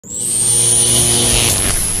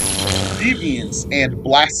Deviance and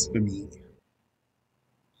blasphemy.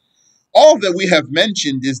 All that we have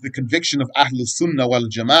mentioned is the conviction of Ahlus Sunnah wal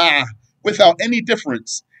Jama'ah without any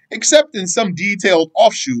difference, except in some detailed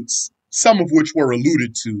offshoots, some of which were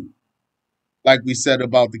alluded to, like we said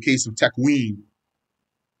about the case of Takween.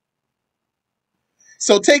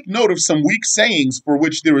 So take note of some weak sayings for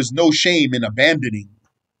which there is no shame in abandoning.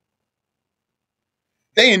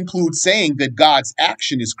 They include saying that God's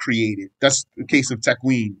action is created. That's the case of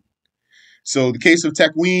Takween. So the case of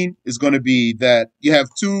Takween is going to be that you have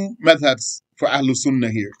two madhabs for Ahlul Sunnah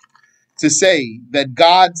here. To say that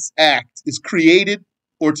God's act is created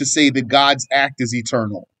or to say that God's act is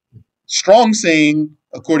eternal. Strong saying,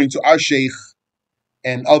 according to our Shaykh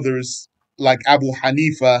and others like Abu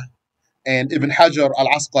Hanifa and Ibn Hajar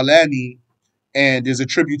al-Asqalani, and is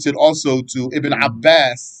attributed also to Ibn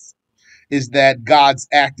Abbas, is that God's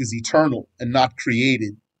act is eternal and not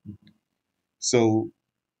created. So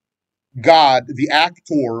God, the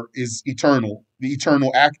actor, is eternal, the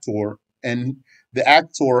eternal actor, and the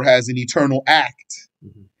actor has an eternal act,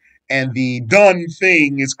 and the done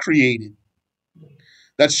thing is created.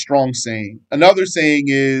 That's strong saying. Another saying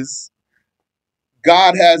is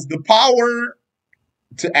God has the power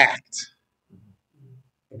to act.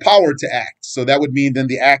 The power to act. So that would mean then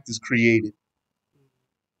the act is created.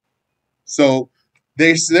 So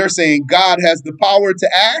they're saying God has the power to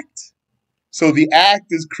act, so the act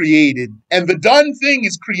is created, and the done thing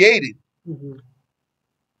is created. And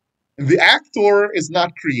the actor is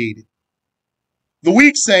not created. The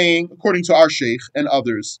weak saying, according to our Shaykh and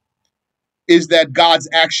others, is that God's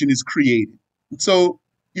action is created. So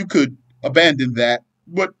you could abandon that,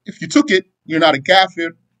 but if you took it, you're not a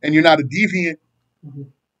kafir and you're not a deviant.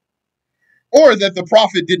 Or that the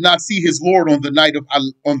Prophet did not see his Lord on the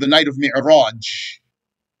night of Mi'raj.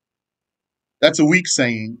 That's a weak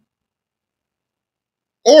saying.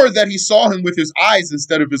 Or that he saw him with his eyes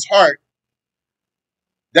instead of his heart.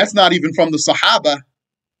 That's not even from the Sahaba,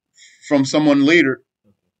 from someone later,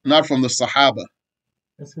 not from the Sahaba.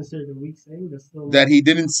 That's considered a weak saying? That's still that he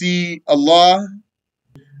didn't see Allah,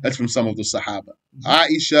 that's from some of the Sahaba.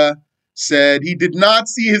 Aisha said he did not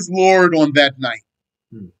see his Lord on that night.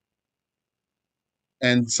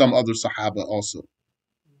 And some other Sahaba also.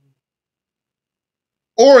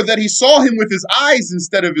 Or that he saw him with his eyes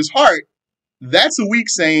instead of his heart. That's a weak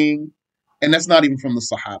saying, and that's not even from the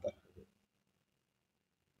Sahaba.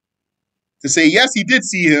 To say, yes, he did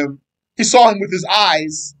see him, he saw him with his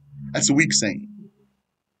eyes, that's a weak saying.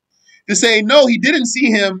 To say, no, he didn't see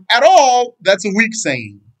him at all, that's a weak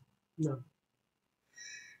saying. No.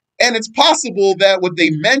 And it's possible that what they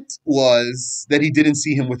meant was that he didn't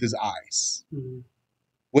see him with his eyes.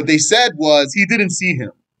 What they said was he didn't see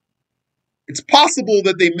him. It's possible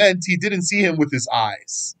that they meant he didn't see him with his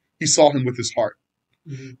eyes. He saw him with his heart.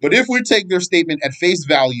 But if we take their statement at face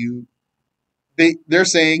value, they're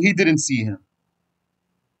saying he didn't see him.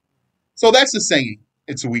 So that's a saying.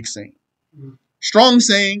 It's a weak saying. Strong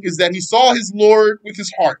saying is that he saw his Lord with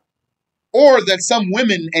his heart, or that some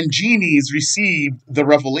women and genies received the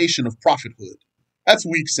revelation of prophethood. That's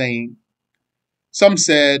weak saying. Some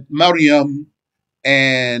said Maryam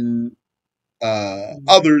and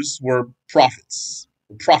others were prophets,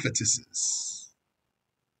 prophetesses.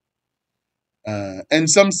 And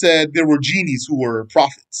some said there were genies who were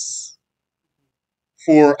prophets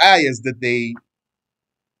for ayahs that they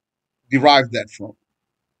derived that from.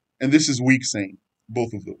 And this is weak saying,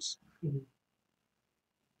 both of those.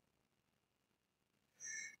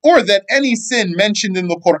 Or that any sin mentioned in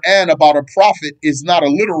the Quran about a prophet is not a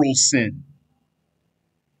literal sin.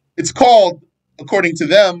 It's called, according to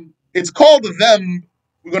them, it's called them,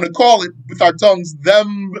 we're going to call it with our tongues,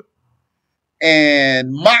 them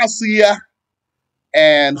and ma'asiyah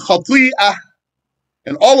and khati'ah.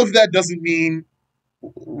 And all of that doesn't mean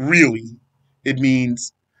really. It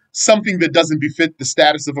means something that doesn't befit the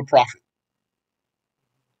status of a prophet.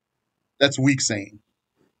 That's weak saying.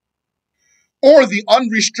 Or the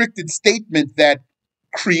unrestricted statement that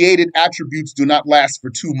created attributes do not last for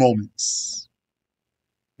 2 moments.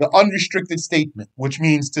 The unrestricted statement, which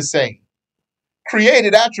means to say,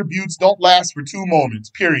 created attributes don't last for 2 moments,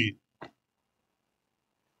 period.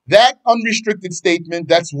 That unrestricted statement,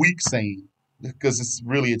 that's weak saying, because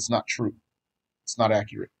it's not true. It's not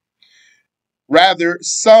accurate. Rather,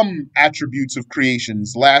 some attributes of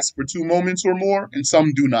creations last for 2 moments or more, and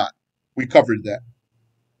some do not. We covered that.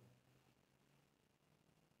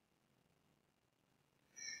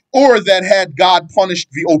 Or that had God punished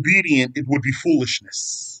the obedient, it would be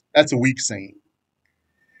foolishness. That's a weak saying.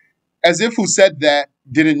 As if who said that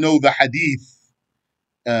didn't know the hadith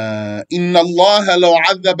إن الله لو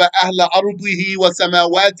عذب أهل أرضه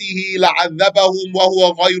وسماواته لعذبهم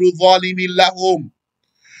وهو غير ظالم لهم.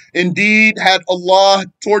 Indeed, had Allah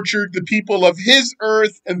tortured the people of His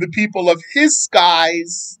earth and the people of His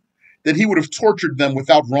skies, then He would have tortured them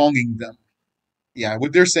without wronging them. Yeah,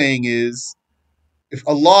 what they're saying is, if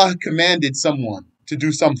Allah commanded someone to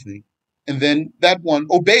do something, and then that one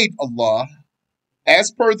obeyed Allah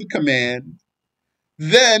as per the command,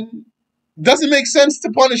 then doesn't make sense to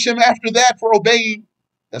punish him after that for obeying.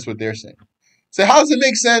 That's what they're saying. So how does it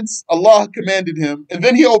make sense? Allah commanded him, and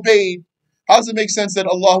then he obeyed. How does it make sense that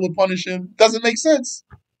Allah would punish him? Doesn't make sense.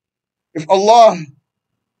 If Allah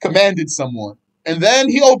commanded someone, and then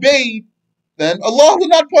he obeyed, then Allah will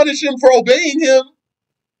not punish him for obeying him.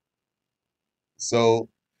 So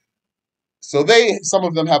some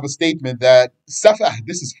of them have a statement that safah,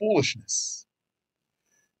 this is foolishness.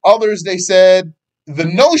 Others, they said, the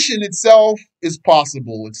notion itself is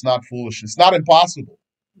possible. It's not foolishness. It's not impossible.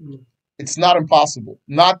 It's not impossible.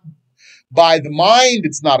 Not by the mind,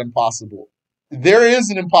 it's not impossible. There is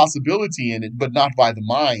an impossibility in it, but not by the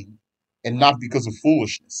mind, and not because of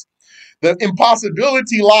foolishness. The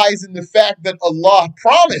impossibility lies in the fact that Allah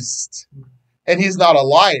promised, and He's not a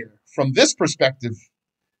liar. From this perspective,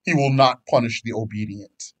 He will not punish the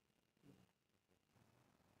obedient.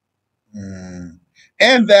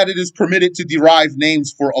 And that it is permitted to derive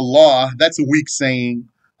names for Allah. That's a weak saying.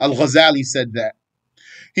 Al-Ghazali said that.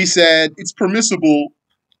 He said it's permissible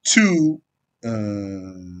to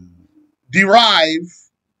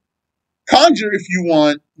conjure if you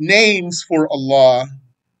want, names for Allah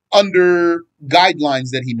under guidelines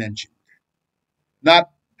that he mentioned. Not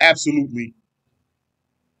absolutely.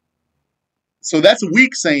 So that's a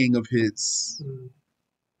weak saying of his.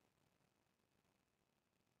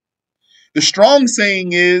 The strong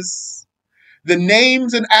saying is, the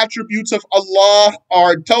names and attributes of Allah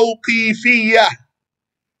are tawqifiyah,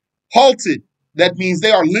 halted. That means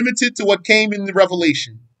they are limited to what came in the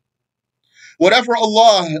revelation. Whatever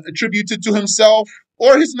Allah attributed to Himself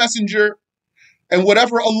or His Messenger, and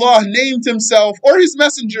whatever Allah named Himself or His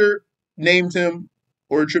Messenger named Him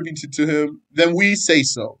or attributed to Him, then we say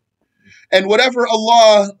so. And whatever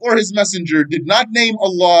Allah or His Messenger did not name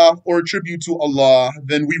Allah or attribute to Allah,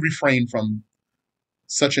 then we refrain from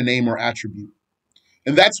such a name or attribute.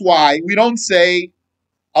 And that's why we don't say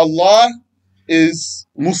Allah is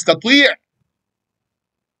mustati'.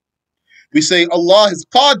 We say Allah is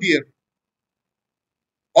qadir.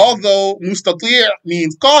 Although mustati'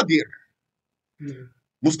 means qadir.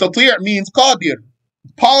 Mustati' means qadir,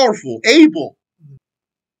 powerful, able.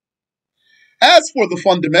 As for the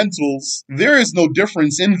fundamentals, there is no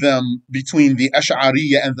difference in them between the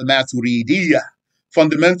Ash'ariyya and the Maturidiyya.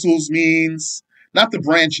 Fundamentals means not the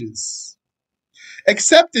branches.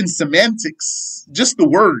 Except in semantics, just the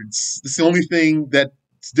words. That's the only thing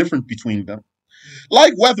that's different between them.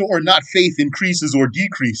 Like whether or not faith increases or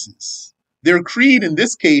decreases. Their creed in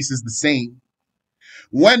this case is the same.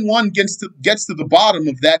 When one gets to the bottom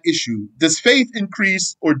of that issue, does faith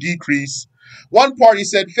increase or decrease? One party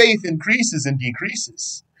said faith increases and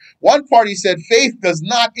decreases. One party said faith does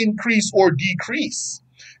not increase or decrease.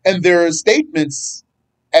 And their statements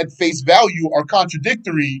at face value are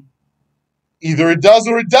contradictory. Either it does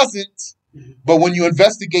or it doesn't. But when you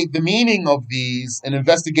investigate the meaning of these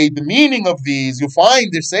you'll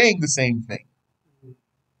find they're saying the same thing.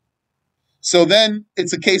 So then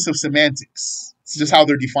it's a case of semantics. It's just how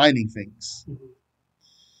they're defining things.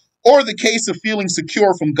 Or the case of feeling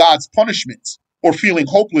secure from God's punishment, or feeling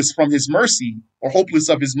hopeless from His mercy, or hopeless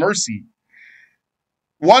of His mercy.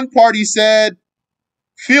 One party said,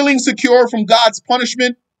 feeling secure from God's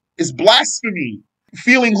punishment is blasphemy.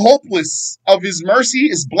 Feeling hopeless of His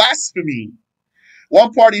mercy is blasphemy.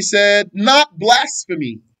 One party said, not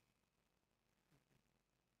blasphemy.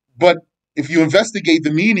 But if you investigate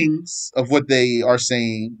the meanings of what they are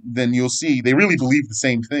saying, then you'll see they really believe the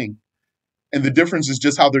same thing. And the difference is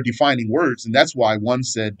just how they're defining words. And that's why one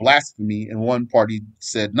said blasphemy and one party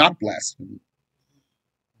said not blasphemy.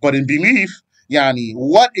 But in belief,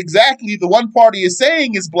 what exactly the one party is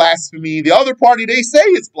saying is blasphemy, the other party, they say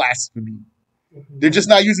it's blasphemy. They're just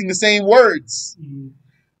not using the same words.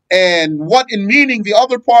 And what in meaning the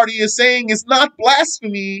other party is saying is not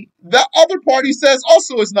blasphemy, the other party says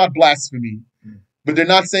also is not blasphemy. But they're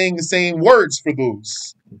not saying the same words for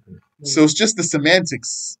those. So it's just the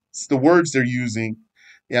semantics. It's the words they're using.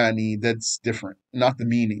 That's different, not the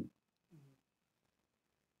meaning.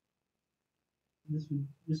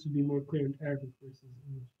 This would be more clear in Arabic versus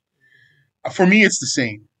English. For me, it's the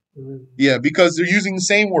same. Yeah, because they're using the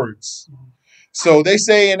same words. So they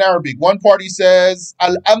say in Arabic, one party says,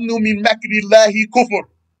 Al-amnu min makrillahi kufr.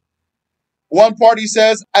 One party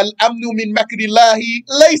says, Al-amnu min makrillahi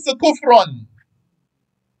laysa kufran.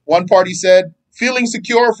 One party said, feeling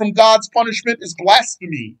secure from God's punishment is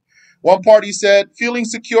blasphemy. One party said, feeling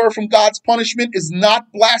secure from God's punishment is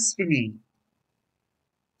not blasphemy.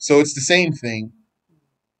 So it's the same thing.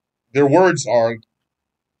 Their words are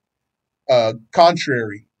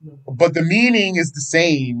contrary, but the meaning is the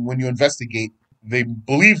same when you investigate. They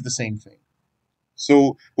believe the same thing.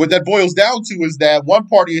 So what that boils down to is that one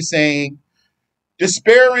party is saying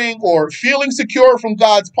despairing or feeling secure from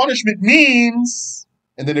God's punishment means,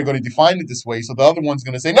 and then they're going to define it this way. So the other one's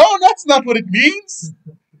going to say, no, that's not what it means.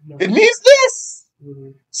 It means this.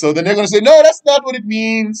 So then they're going to say, no, that's not what it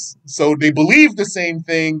means. So they believe the same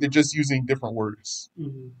thing. They're just using different words.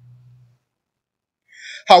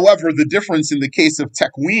 However, the difference in the case of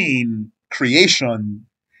takween, creation,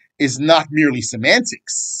 is not merely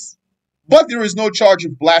semantics, but there is no charge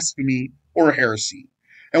of blasphemy or heresy.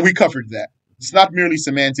 And we covered that. It's not merely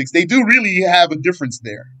semantics. They do really have a difference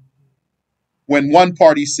there. When one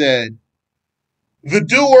party said, the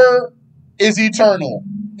doer is eternal,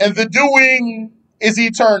 and the doing is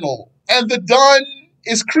eternal, and the done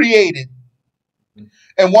is created.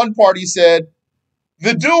 And one party said,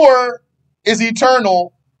 the doer is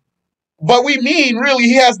eternal, but we mean really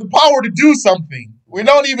he has the power to do something. We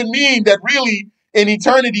don't even mean that really in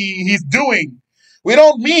eternity he's doing. We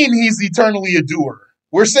don't mean he's eternally a doer.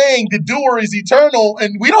 We're saying the doer is eternal,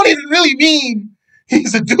 and we don't even really mean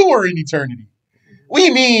he's a doer in eternity. We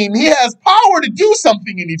mean he has power to do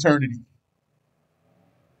something in eternity.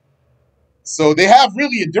 So they have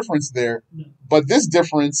really a difference there, but this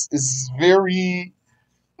difference is very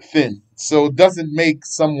thin. So it doesn't make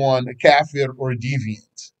someone a kafir or a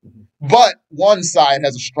deviant. But one side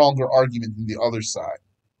has a stronger argument than the other side.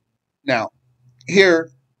 Now, here,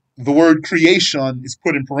 the word creation is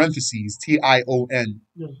put in parentheses, T-I-O-N,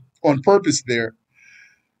 on purpose there,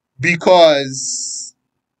 because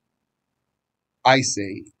I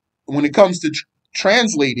say, when it comes to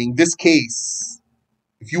translating this case,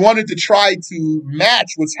 if you wanted to try to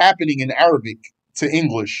match what's happening in Arabic to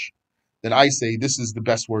English, then I say this is the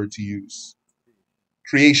best word to use.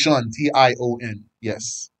 Creation, T-I-O-N,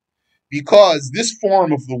 yes. Because this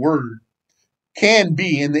form of the word can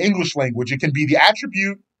be, in the English language, it can be the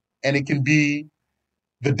attribute and it can be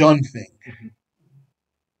the done thing.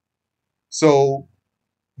 So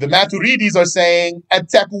the Maturidis are saying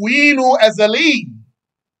At-Takwinu azali,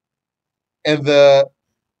 and the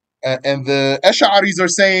Ash'aris are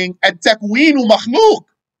saying At-Takwinu makhluq.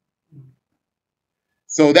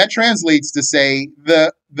 So that translates to say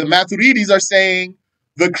the Maturidis are saying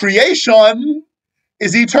the creation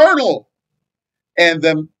is eternal, and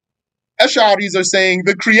the Ash'aris are saying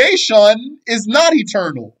the creation is not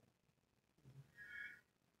eternal.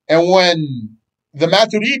 And when the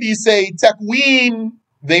Maturidis say takween,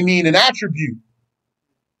 they mean an attribute.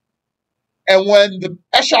 And when the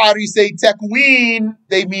Ash'ari say takween,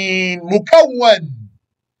 they mean mukawwan.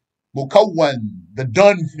 Mukawwan, the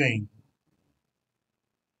done thing.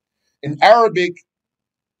 In Arabic,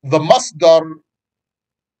 the masdar,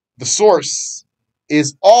 the source,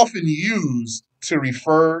 is often used to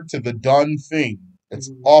refer to the done thing.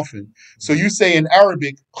 It's often. So you say in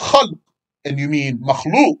Arabic, khalq, and you mean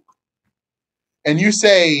makhluq. And you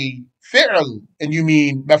say fi'l, and you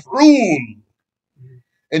mean maf'ul.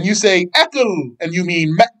 And you say akl, and you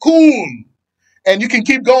mean ma'kul. And you can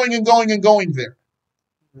keep going and going and going there.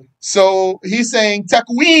 So he's saying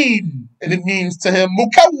takween, and it means to him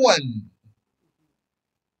mukawwan.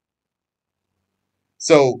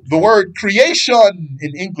 So the word creation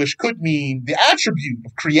in English could mean the attribute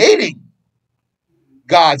of creating.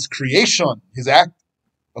 God's creation, his act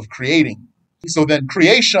of creating. So then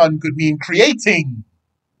creation could mean creating.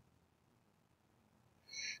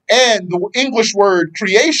 And the English word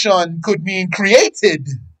creation could mean created.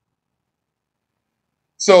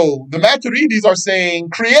 So the Maturidis are saying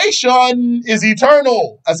creation is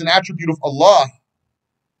eternal as an attribute of Allah.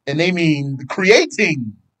 And they mean the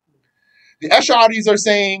creating. The Ash'aris are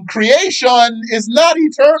saying creation is not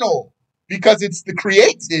eternal because it's the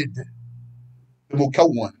created, the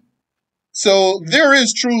mukawwan. So there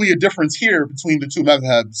is truly a difference here between the two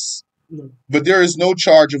madhabs, but there is no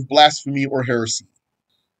charge of blasphemy or heresy.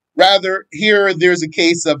 Rather, here there's a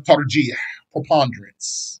case of tarjih,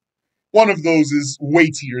 preponderance. One of those is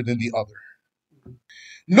weightier than the other.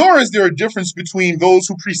 Nor is there a difference between those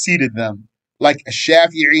who preceded them, like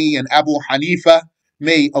Shafi'i and Abu Hanifa,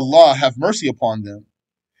 may Allah have mercy upon them,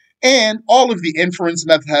 and all of the inference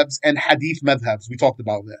madhabs and hadith madhabs. We talked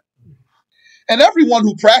about that. And everyone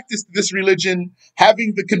who practiced this religion,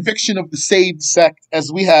 having the conviction of the saved sect,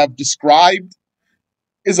 as we have described,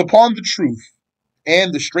 is upon the truth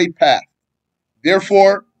and the straight path.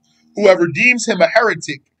 Therefore, whoever deems him a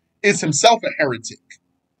heretic is himself a heretic.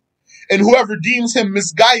 And whoever deems him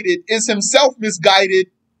misguided is himself misguided.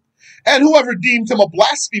 And whoever deemed him a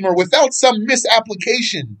blasphemer without some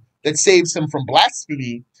misapplication that saves him from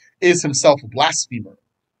blasphemy is himself a blasphemer.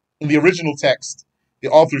 In the original text, the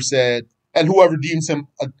author said, and whoever deems him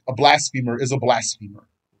a blasphemer is a blasphemer.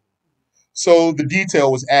 So the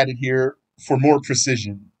detail was added here for more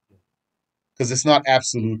precision, because it's not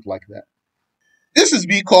absolute like that. This is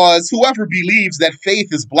because whoever believes that faith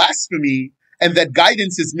is blasphemy, and that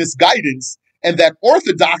guidance is misguidance, and that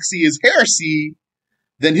orthodoxy is heresy,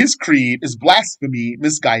 then his creed is blasphemy,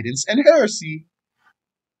 misguidance, and heresy.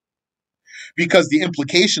 Because the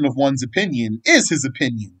implication of one's opinion is his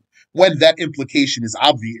opinion, when that implication is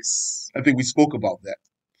obvious. I think we spoke about that.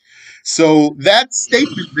 So that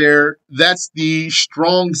statement there, that's the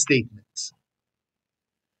strong statement.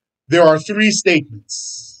 There are three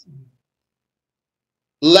statements.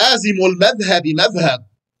 Lazimul madhabi madhab.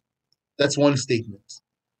 That's one statement.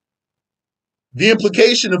 The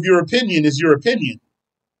implication of your opinion is your opinion.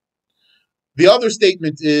 The other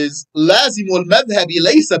statement is lazimul madhabi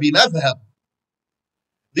laysa bi madhab.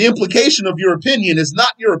 The implication of your opinion is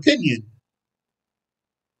not your opinion.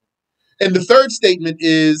 And the third statement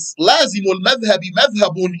is lazimul madhabi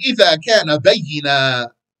madhabun idha kana bayyina.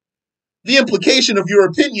 The implication of your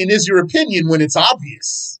opinion is your opinion when it's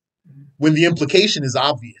obvious. When the implication is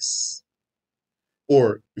obvious.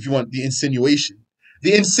 Or if you want, the insinuation.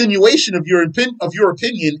 The insinuation of your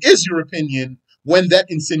opinion is your opinion when that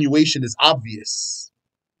insinuation is obvious.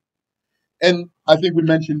 And I think we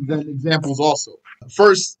mentioned then examples also.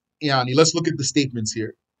 First, Yani, let's look at the statements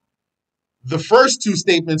here. The first two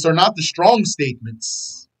statements are not the strong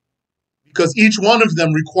statements because each one of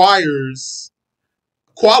them requires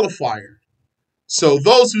a qualifier. So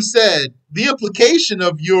those who said the implication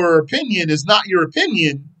of your opinion is not your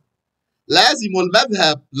opinion, lazimul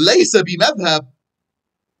madhab laysa bi madhab,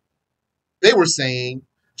 they were saying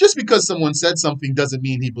just because someone said something doesn't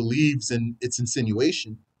mean he believes in its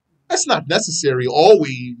insinuation. That's not necessary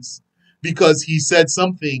always because he said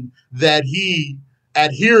something that he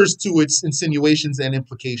adheres to its insinuations and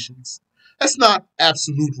implications. That's not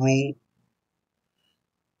absolute rule.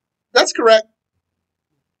 That's correct.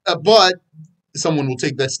 But someone will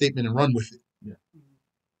take that statement and run with it. Yeah.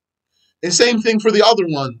 And same thing for the other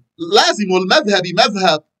one. Lazimul madhabi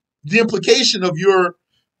madhab. The implication of your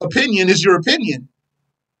opinion is your opinion.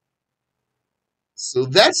 So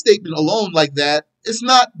that statement alone like that, it's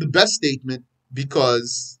not the best statement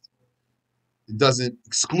because it doesn't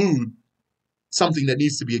exclude something that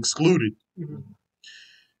needs to be excluded. Mm-hmm.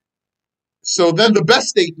 So then the best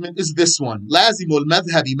statement is this one. Lazimul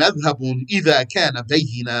madhabi madhabun idha kana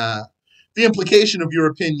bayyina. The implication of your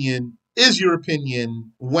opinion is your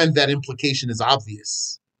opinion when that implication is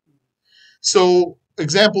obvious. So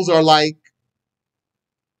examples are like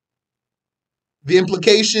the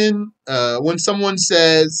implication when someone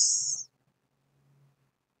says,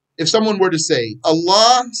 if someone were to say,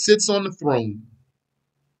 Allah sits on the throne.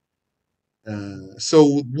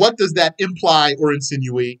 So what does that imply or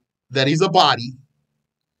insinuate? That he's a body.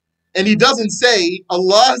 And he doesn't say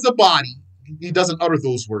Allah is a body. He doesn't utter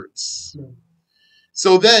those words. No.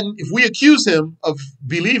 So then if we accuse him of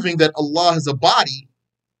believing that Allah is a body,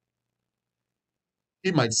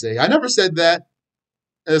 he might say, I never said that.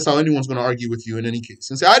 That's how anyone's going to argue with you in any case.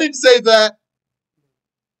 And say, I didn't say that.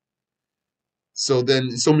 So then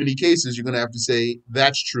in so many cases, you're going to have to say,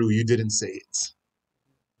 that's true, you didn't say it.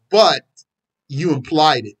 But you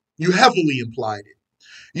implied it. You heavily implied it.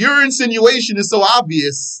 Your insinuation is so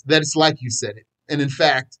obvious that it's like you said it. And in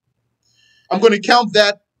fact, I'm going to count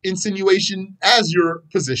that insinuation as your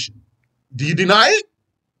position. Do you deny it?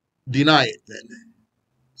 Deny it then.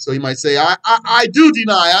 So you might say, I do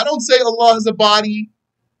deny. I don't say Allah is a body.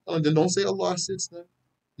 Oh, then don't say Allah sits then.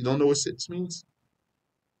 You don't know what sits means?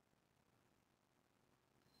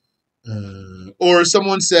 Or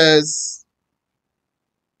someone says,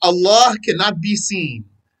 Allah cannot be seen.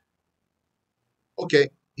 Okay,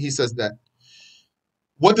 he says that.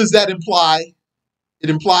 What does that imply? It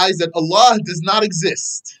implies that Allah does not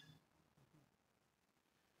exist.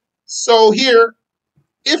 So here,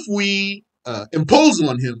 if we impose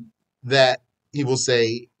on him that, he will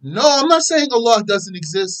say, no, I'm not saying Allah doesn't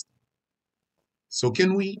exist. So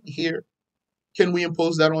can we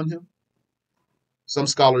impose that on him? Some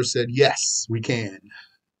scholars said, yes, we can.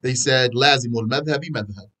 They said, lazimul madhabi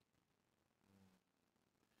madhab.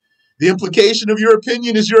 The implication of your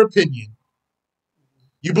opinion is your opinion.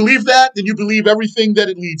 You believe that, then you believe everything that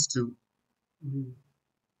it leads to. Mm-hmm.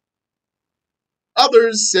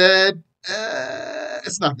 Others said,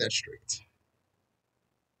 it's not that strict.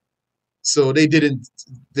 So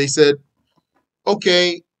they said,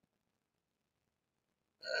 okay,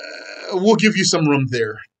 we'll give you some room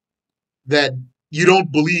there, that you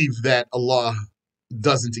don't believe that Allah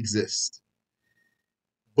doesn't exist.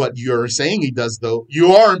 But you're saying he does, though.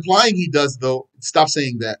 You are implying he does, though. Stop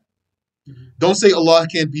saying that. Don't say Allah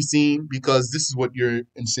can't be seen, because this is what you're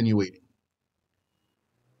insinuating.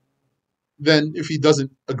 Then if he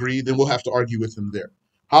doesn't agree, then we'll have to argue with him there.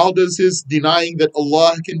 How does his denying that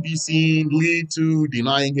Allah can be seen lead to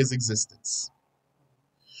denying his existence?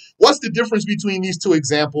 What's the difference between these two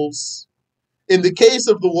examples? In the case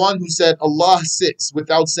of the one who said Allah sits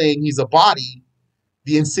without saying he's a body,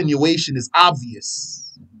 the insinuation is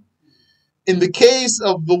obvious. In the case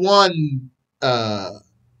of the one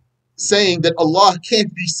saying that Allah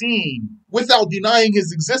can't be seen without denying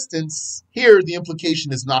his existence, here the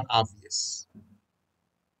implication is not obvious.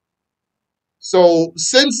 So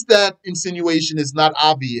since that insinuation is not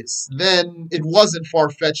obvious, then it wasn't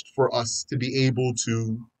far-fetched for us to be able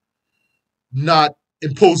to not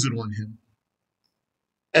impose it on him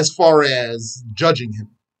as far as judging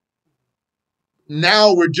him.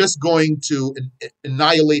 Now we're just going to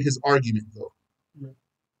annihilate his argument, though.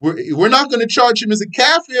 We're not going to charge him as a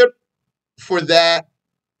kafir for that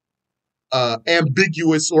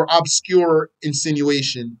ambiguous or obscure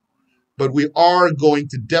insinuation, but we are going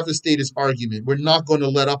to devastate his argument. We're not going to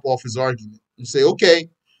let up off his argument and say, okay,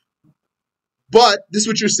 but this is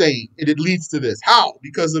what you're saying, and it leads to this. How?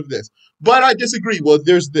 Because of this. But I disagree. Well,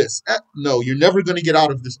 there's this. No, you're never going to get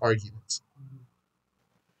out of this argument.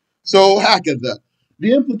 So, hakadha.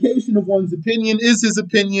 The implication of one's opinion is his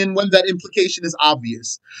opinion when that implication is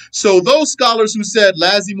obvious. So those scholars who said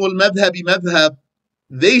lazimul madhabi madhab,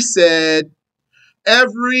 they said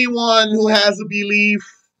everyone who has a belief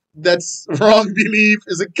that's wrong belief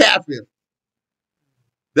is a kafir.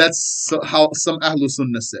 That's how some Ahlul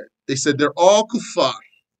Sunnah said. They said they're all kuffar.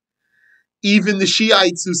 Even the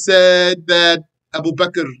Shiites who said that Abu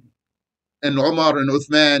Bakr and Umar and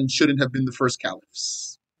Uthman shouldn't have been the first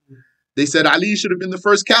caliphs. They said Ali should have been the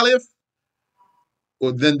first caliph.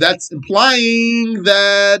 Well, then that's implying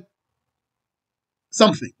that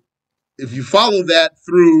something. If you follow that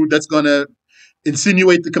through, that's going to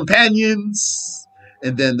insinuate the companions,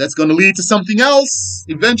 and then that's going to lead to something else.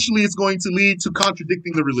 Eventually, it's going to lead to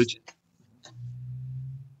contradicting the religion.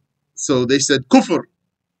 So they said kufr.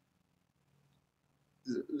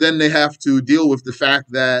 Then they have to deal with the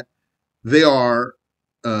fact that they are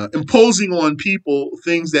imposing on people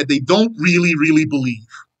things that they don't really believe.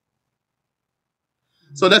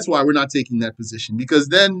 So that's why we're not taking that position, because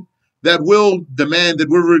then that will demand that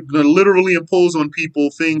we're going to literally impose on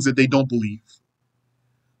people things that they don't believe.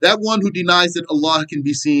 That one who denies that Allah can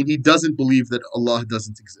be seen, he doesn't believe that Allah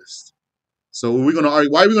doesn't exist. So we're going to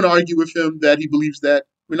argue. Why are we going to argue with him that he believes that?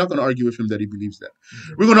 We're not going to argue with him that he believes that.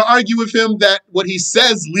 We're going to argue with him that what he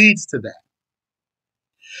says leads to that.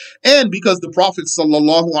 And because the Prophet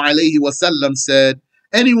ﷺ said,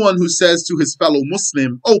 anyone who says to his fellow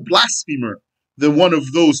Muslim, oh, blasphemer, then one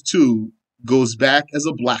of those two goes back as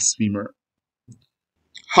a blasphemer.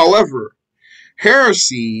 However,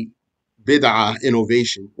 heresy, bid'ah,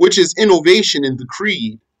 innovation, which is innovation in the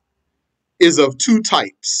creed, is of two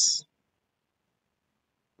types.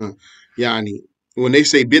 Yani, when they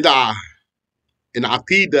say bid'ah in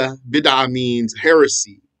aqidah, bid'ah means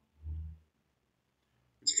heresy.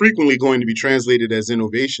 It's frequently going to be translated as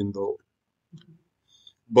innovation, though.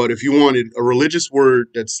 But if you wanted a religious word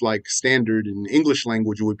that's like standard in English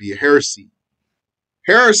language, it would be a heresy.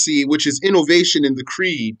 Heresy, which is innovation in the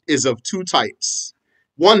creed, is of two types.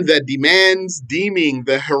 One that demands deeming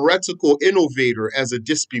the heretical innovator as a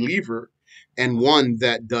disbeliever, and one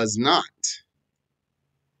that does not.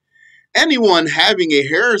 Anyone having a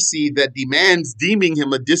heresy that demands deeming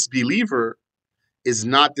him a disbeliever is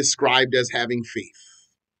not described as having faith.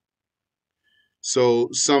 So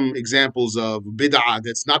some examples of bid'ah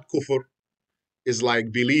that's not kufr is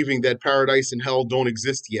like believing that paradise and hell don't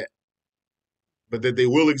exist yet, but that they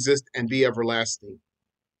will exist and be everlasting.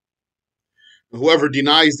 Whoever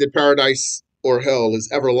denies that paradise or hell is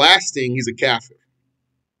everlasting, he's a kafir.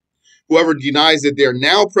 Whoever denies that they're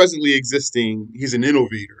now presently existing, he's an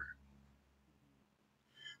innovator.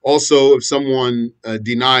 Also, if someone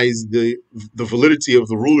denies the validity of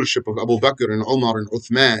the rulership of Abu Bakr and Umar and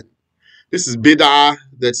Uthman, this is bid'ah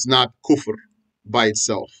that's not kufr by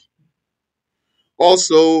itself.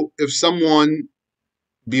 Also, if someone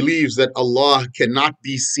believes that Allah cannot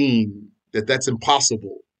be seen, that that's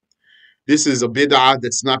impossible, this is a bid'ah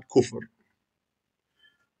that's not kufr.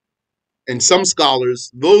 And some scholars,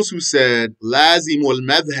 those who said lazim wal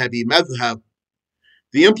madhhabi madhhab,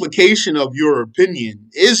 the implication of your opinion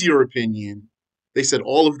is your opinion, they said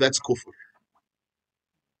all of that's kufr.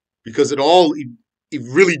 Because it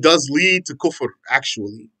really does lead to kufr,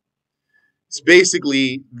 actually. It's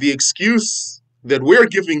basically the excuse that we're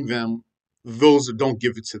giving them, those that don't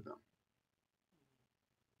give it to them.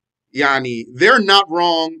 Yani, they're not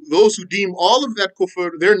wrong. Those who deem all of that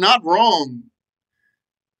kufr, they're not wrong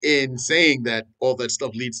in saying that all that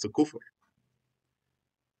stuff leads to kufr.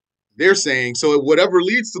 They're saying, so whatever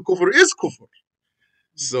leads to kufr is kufr.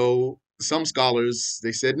 So some scholars,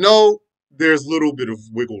 they said, no, there's a little bit of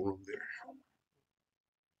wiggle room there.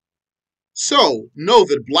 So know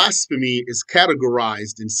that blasphemy is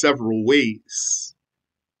categorized in several ways.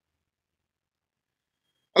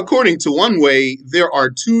 According to one way, there are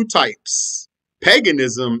two types,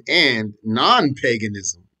 paganism and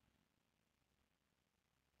non-paganism.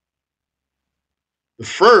 The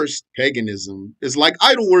first, paganism, is like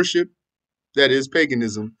idol worship, that is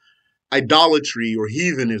paganism, idolatry or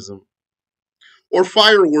heathenism, or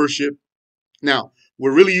fire worship. Now,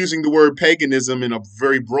 we're really using the word paganism in a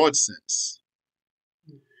very broad sense,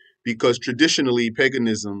 because traditionally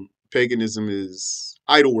paganism is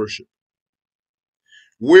idol worship.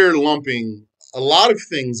 We're lumping a lot of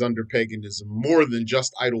things under paganism more than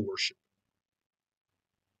just idol worship.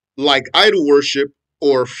 Like idol worship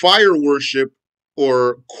or fire worship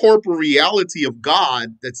or corporeality of God,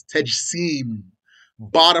 that's tajsim,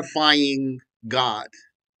 bodifying God.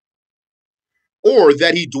 Or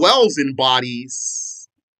that he dwells in bodies,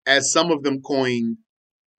 as some of them coin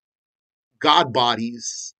God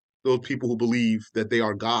bodies, those people who believe that they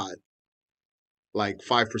are God, like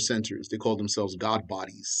 5%ers, they call themselves God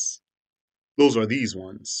bodies. Those are these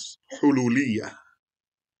ones, hululiyah.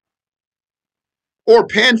 Or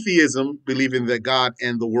pantheism, believing that God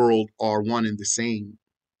and the world are one and the same.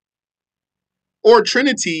 Or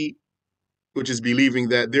Trinity, which is believing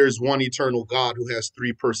that there is one eternal God who has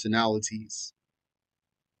three personalities.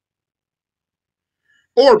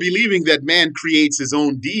 Or believing that man creates his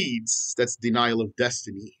own deeds, that's denial of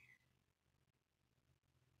destiny.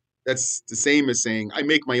 That's the same as saying, I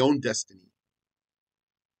make my own destiny.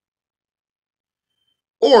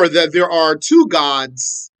 Or that there are two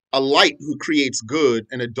gods, a light who creates good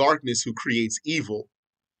and a darkness who creates evil.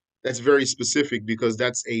 That's very specific because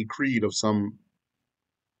that's a creed of some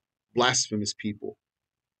blasphemous people.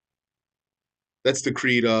 That's the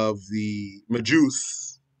creed of the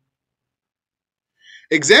Majus.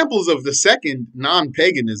 Examples of the second,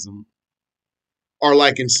 non-paganism, are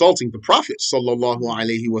like insulting the Prophet sallallahu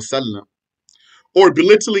alaihi wasallam, or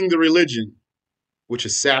belittling the religion, which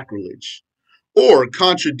is sacrilege, or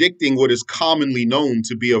contradicting what is commonly known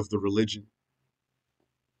to be of the religion.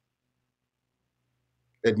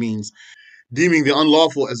 That means deeming the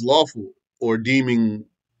unlawful as lawful, or deeming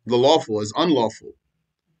the lawful as unlawful,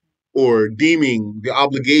 or deeming the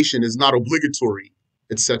obligation as not obligatory,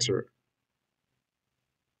 etc.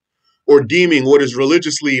 Or deeming what is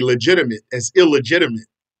religiously legitimate as illegitimate.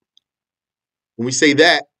 When we say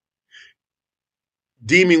that,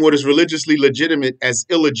 deeming what is religiously legitimate as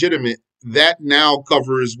illegitimate, that now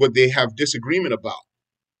covers what they have disagreement about,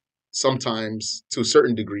 sometimes to a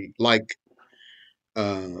certain degree, like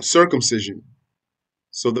circumcision.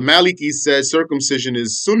 So the Maliki said circumcision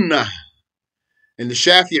is sunnah, and the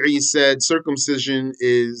Shafi'i said circumcision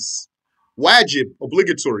is wajib,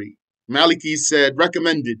 obligatory. Maliki said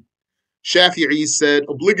recommended. Shafi'i said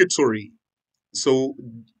obligatory. So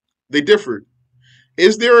they differed.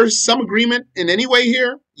 Is there some agreement in any way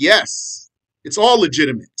here? Yes. It's all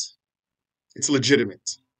legitimate. It's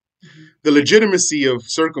legitimate. The legitimacy of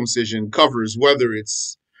circumcision covers whether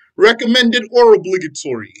it's recommended or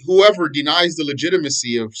obligatory. Whoever denies the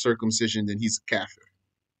legitimacy of circumcision, then he's a kafir.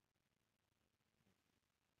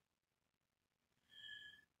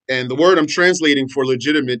 And the word I'm translating for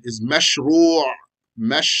legitimate is mashru'.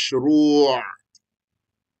 Mashru'.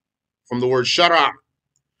 From the word shara'.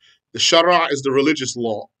 The shara' is the religious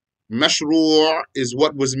law. Mashru' is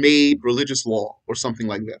what was made religious law, or something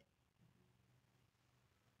like that.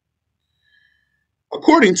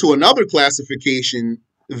 According to another classification,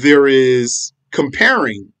 there is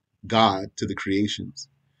comparing God to the creations,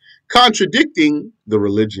 contradicting the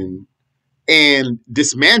religion, and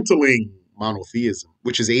dismantling monotheism,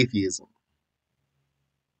 which is atheism.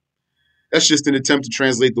 That's just an attempt to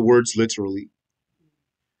translate the words literally,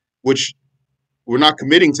 which we're not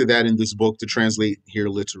committing to that in this book, to translate here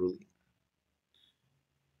literally.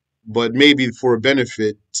 But maybe for a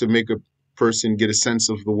benefit, to make a person get a sense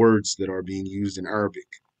of the words that are being used in Arabic.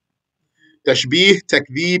 Tashbih,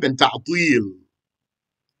 takdhib, and ta'til.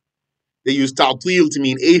 They use ta'til to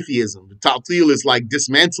mean atheism. The ta'til is like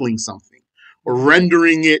dismantling something or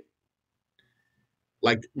rendering it,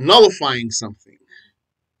 like nullifying something.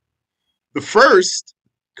 The first,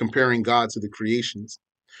 comparing God to the creations,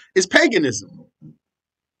 is paganism.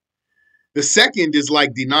 The second is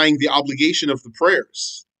like denying the obligation of the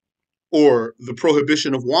prayers or the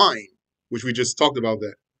prohibition of wine, which we just talked about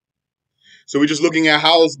that. So we're just looking at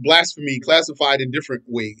how is blasphemy classified in different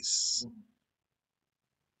ways.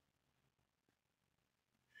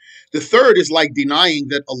 The third is like denying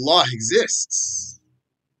that Allah exists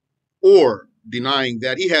or denying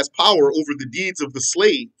that he has power over the deeds of the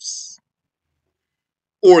slaves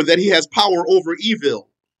or that he has power over evil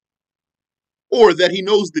or that he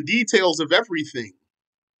knows the details of everything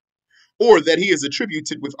or that he is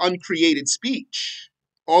attributed with uncreated speech.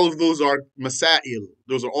 All of those are masail.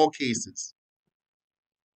 Those are all cases.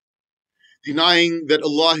 Denying that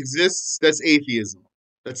Allah exists, that's atheism.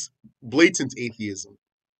 That's blatant atheism.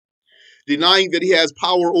 Denying that he has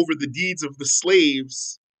power over the deeds of the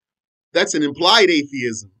slaves, that's an implied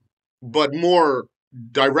atheism. But more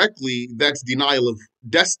directly, that's denial of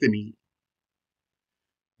destiny.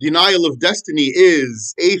 Denial of destiny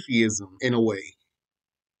is atheism in a way.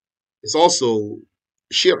 It's also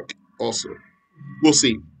shirk, also. We'll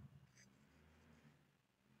see.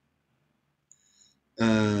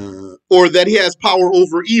 Or that he has power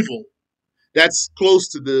over evil. That's close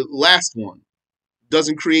to the last one.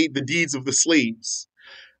 Doesn't create the deeds of the slaves.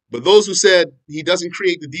 But those who said he doesn't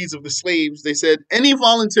create the deeds of the slaves, they said any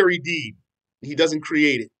voluntary deed, he doesn't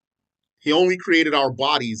create it. He only created our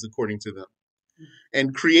bodies according to them.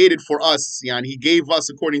 And created for us, yani he gave us,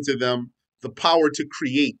 according to them, the power to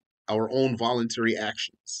create our own voluntary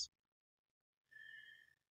actions.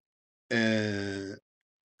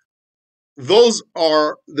 Those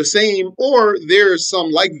are the same, or there's some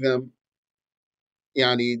like them.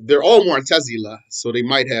 Yani they're all Mu'tazila, so they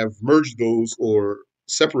might have merged those or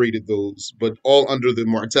separated those, but all under the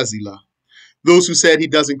Mu'tazila. Those who said he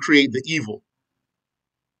doesn't create the evil.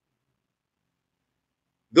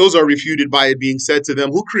 Those are refuted by it being said to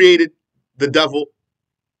them, who created the devil?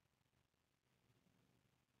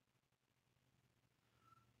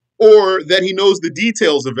 Or that he knows the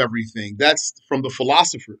details of everything. That's from the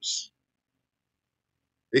philosophers.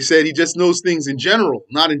 They said he just knows things in general,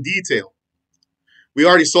 not in detail. We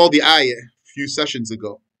already saw the ayah a few sessions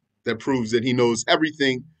ago that proves that he knows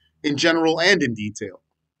everything in general and in detail.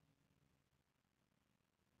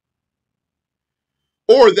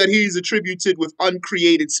 Or that he's attributed with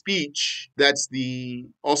uncreated speech. That's the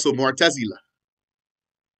also Mu'tazila.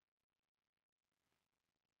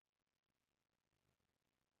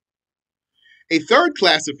 A third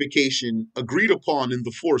classification agreed upon in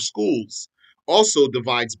the four schools also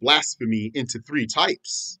divides blasphemy into three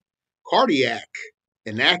types: cardiac,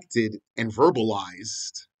 enacted, and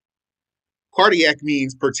verbalized. Cardiac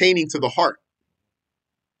means pertaining to the heart.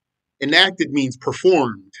 Enacted means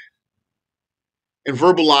performed. And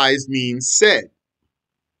verbalized means said.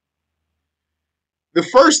 The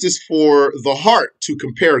first is for the heart to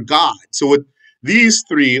compare God. So these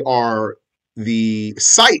three are the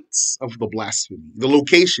sites of the blasphemy, the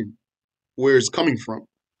location where it's coming from.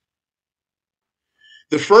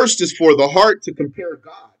 The first is for the heart to compare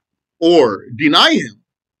God or deny him.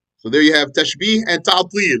 So there you have tashbih and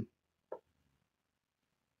ta'til.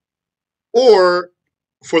 Or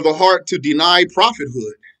for the heart to deny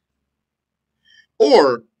prophethood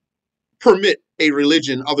or permit a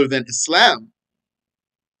religion other than Islam,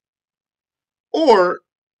 or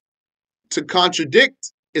to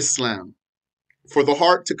contradict Islam, for the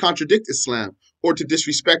heart to contradict Islam, or to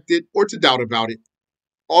disrespect it, or to doubt about it.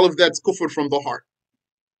 All of that's kufr from the heart.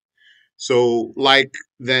 So, like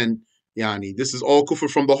then, yani, this is all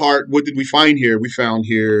kufr from the heart. What did we find here? We found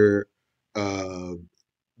here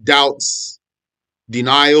doubts,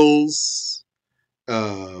 denials,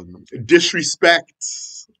 disrespect,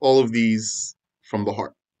 all of these from the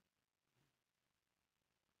heart.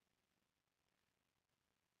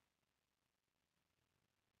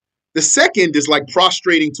 The second is like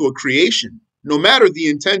prostrating to a creation, no matter the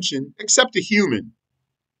intention, except a human.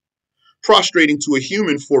 Prostrating to a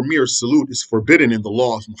human for mere salute is forbidden in the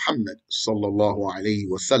law of Muhammad sallallahu alaihi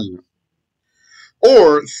wasallam.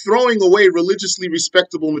 Or throwing away religiously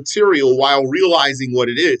respectable material while realizing what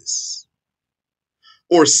it is.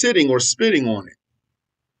 Or sitting or spitting on it.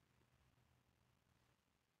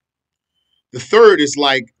 The third is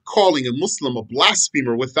like calling a Muslim a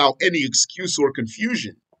blasphemer without any excuse or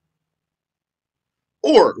confusion.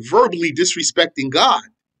 Or verbally disrespecting God,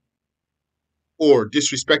 or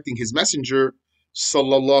disrespecting his messenger,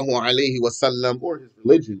 sallallahu alaihi wasallam, or his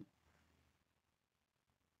religion.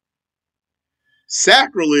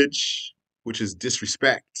 Sacrilege, which is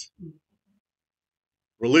disrespect,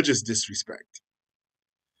 religious disrespect,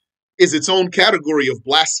 is its own category of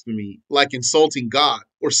blasphemy, like insulting God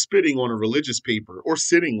or spitting on a religious paper or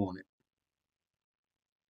sitting on it.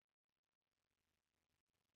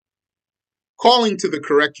 Calling to the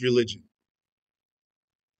correct religion.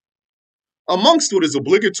 Amongst what is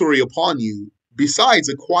obligatory upon you, besides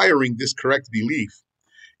acquiring this correct belief,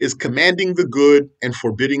 is commanding the good and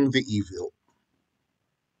forbidding the evil.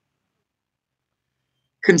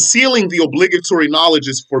 Concealing the obligatory knowledge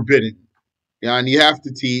is forbidden, and you have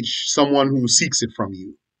to teach someone who seeks it from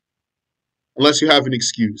you, unless you have an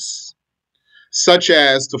excuse, such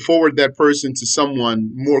as to forward that person to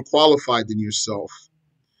someone more qualified than yourself,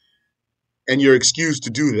 and you're excused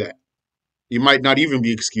to do that. You might not even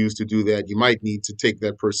be excused to do that. You might need to take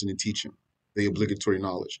that person and teach him the obligatory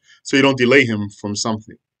knowledge, so you don't delay him from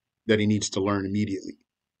something that he needs to learn immediately.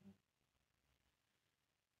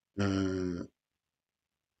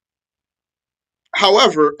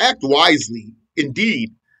 However, act wisely.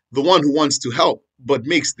 Indeed, the one who wants to help but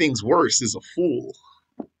makes things worse is a fool.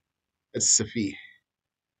 That's Safi.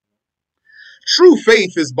 True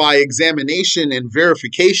faith is by examination and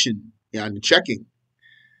verification, and checking.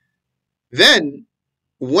 Then,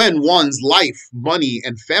 when one's life, money,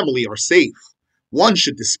 and family are safe, one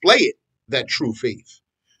should display it, that true faith,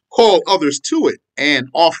 call others to it, and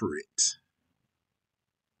offer it.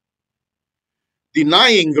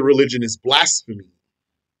 Denying the religion is blasphemy.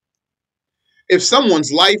 If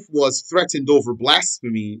someone's life was threatened over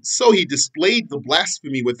blasphemy, so he displayed the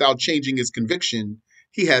blasphemy without changing his conviction,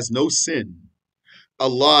 he has no sin.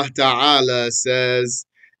 Allah Ta'ala says,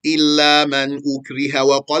 إِلَّا مَنْ أُكْرِهَ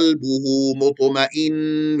وَقَلْبُهُ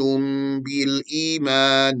مُطْمَئِنٌّ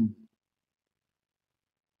بِالْإِيمَانِ,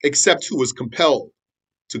 except who is compelled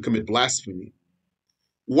to commit blasphemy,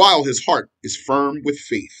 while his heart is firm with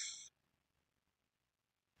faith.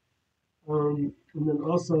 And then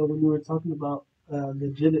also when we were talking about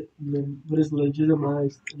what is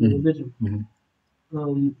legitimized in religion,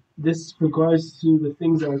 this regards to the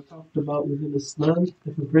things that are talked about within Islam.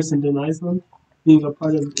 If a person denies them being a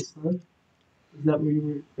part of Islam, is that where you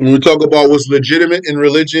were? When we talk about what's legitimate in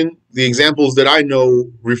religion, the examples that I know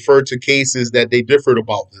refer to cases that they differed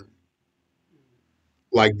about them,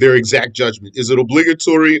 like their exact judgment. Is it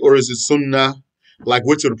obligatory or is it sunnah, like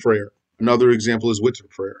witr prayer? Another example is witr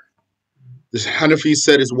prayer. The Hanafi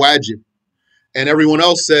said it's wajib, and everyone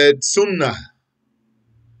else said sunnah.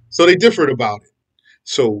 So they differed about it.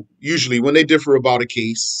 So usually when they differ about a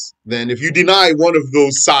case, then if you deny one of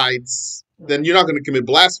those sides, then you're not going to commit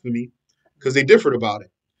blasphemy because they differed about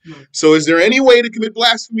it. So is there any way to commit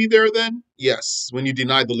blasphemy there then? Yes, when you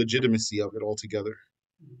deny the legitimacy of it altogether.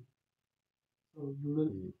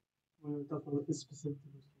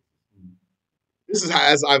 This is how,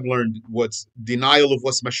 as I've learned, what's denial of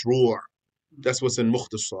what's mashru'. That's what's in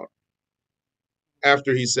Mukhtasar.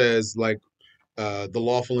 After he says, like, the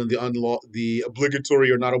lawful and the unlawful, the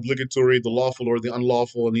obligatory or not obligatory, the lawful or the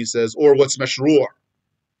unlawful, and he says, or what's mashru'.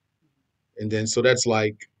 And then, so that's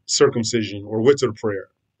like circumcision or witr prayer.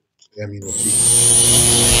 I mean,